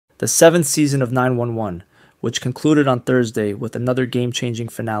The seventh season of 911, which concluded on Thursday with another game-changing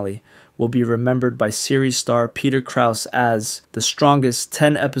finale, will be remembered by series star Peter Krause as the strongest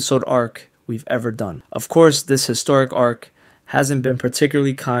 10-episode arc we've ever done. Of course, this historic arc hasn't been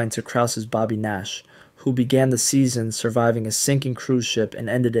particularly kind to Krause's Bobby Nash, who began the season surviving a sinking cruise ship and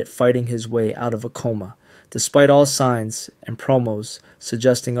ended it fighting his way out of a coma. Despite all signs and promos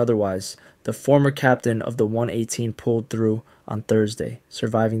suggesting otherwise, the former captain of the 118 pulled through on Thursday,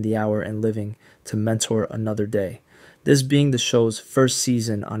 surviving the hour and living to mentor another day. This being the show's first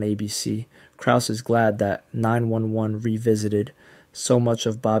season on ABC, Krause is glad that 911 revisited so much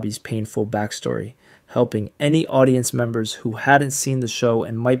of Bobby's painful backstory, helping any audience members who hadn't seen the show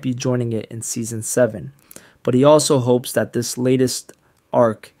and might be joining it in Season 7. But he also hopes that this latest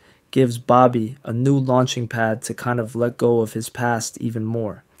arc gives Bobby a new launching pad to kind of let go of his past even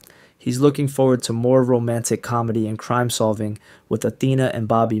more. He's looking forward to more romantic comedy and crime solving with Athena and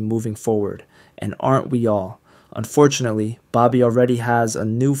Bobby moving forward. And aren't we all? Unfortunately, Bobby already has a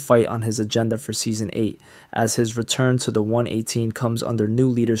new fight on his agenda for Season 8, as his return to the 118 comes under new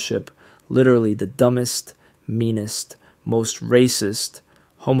leadership, literally the dumbest, meanest, most racist,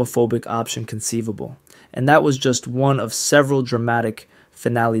 homophobic option conceivable. And that was just one of several dramatic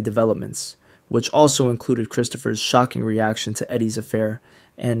finale developments, which also included Christopher's shocking reaction to Eddie's affair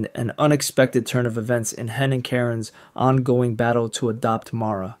and an unexpected turn of events in Hen and Karen's ongoing battle to adopt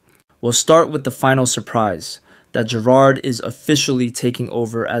Mara. We'll start with the final surprise, that Gerard is officially taking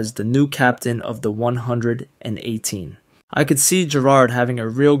over as the new captain of the 118. I could see Gerard having a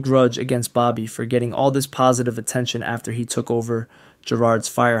real grudge against Bobby for getting all this positive attention after he took over Gerard's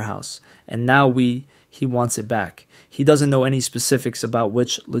firehouse, and now he wants it back. He doesn't know any specifics about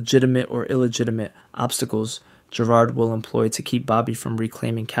which legitimate or illegitimate obstacles Gerard will employ to keep Bobby from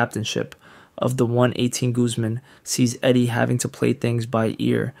reclaiming captainship of the 118. Guzman sees Eddie having to play things by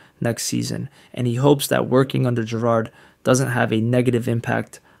ear next season, and he hopes that working under Gerard doesn't have a negative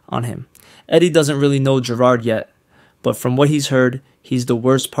impact on him. Eddie doesn't really know Gerard yet, but from what he's heard, he's the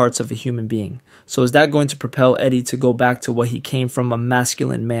worst parts of a human being. So is that going to propel Eddie to go back to what he came from, a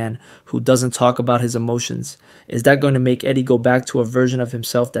masculine man who doesn't talk about his emotions? Is that going to make Eddie go back to a version of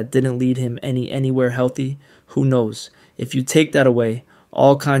himself that didn't lead him anywhere healthy? Who knows? If you take that away,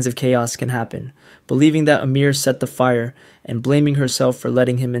 all kinds of chaos can happen. Believing that Amir set the fire and blaming herself for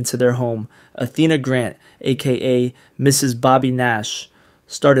letting him into their home, Athena Grant, aka Mrs. Bobby Nash,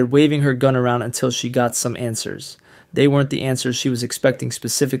 started waving her gun around until she got some answers. They weren't the answers she was expecting,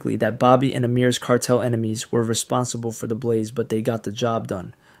 specifically that Bobby and Amir's cartel enemies were responsible for the blaze, but they got the job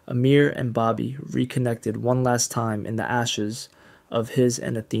done. Amir and Bobby reconnected one last time in the ashes of his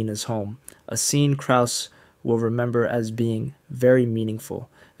and Athena's home, a scene Krause will remember as being very meaningful,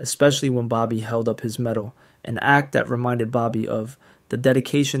 especially when Bobby held up his medal, an act that reminded Bobby of the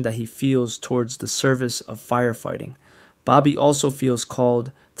dedication that he feels towards the service of firefighting. Bobby also feels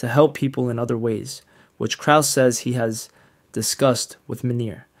called to help people in other ways, which Krause says he has discussed with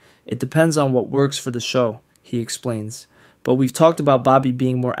Minir. It depends on what works for the show, he explains, but we've talked about Bobby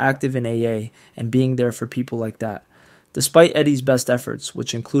being more active in AA and being there for people like that. Despite Eddie's best efforts,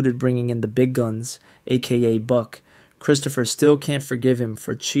 which included bringing in the big guns, aka Buck, Christopher still can't forgive him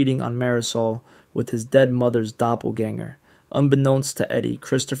for cheating on Marisol with his dead mother's doppelganger. Unbeknownst to Eddie,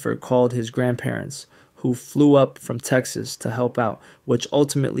 Christopher called his grandparents, who flew up from Texas to help out, which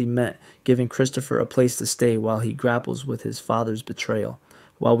ultimately meant giving Christopher a place to stay while he grapples with his father's betrayal.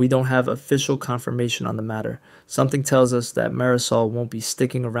 While we don't have official confirmation on the matter, something tells us that Marisol won't be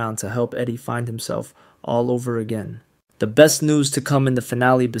sticking around to help Eddie find himself all over again. The best news to come in the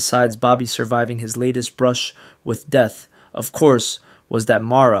finale, besides Bobby surviving his latest brush with death, of course, was that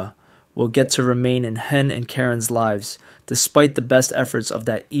Mara will get to remain in Hen and Karen's lives, despite the best efforts of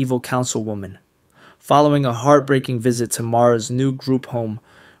that evil councilwoman. Following a heartbreaking visit to Mara's new group home,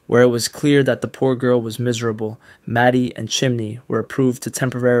 where it was clear that the poor girl was miserable, Maddie and Chimney were approved to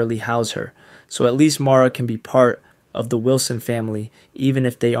temporarily house her, so at least Mara can be part of the Wilson family, even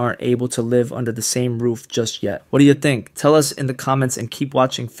if they aren't able to live under the same roof just yet. What do you think? Tell us in the comments and keep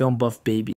watching Film Buff Baby.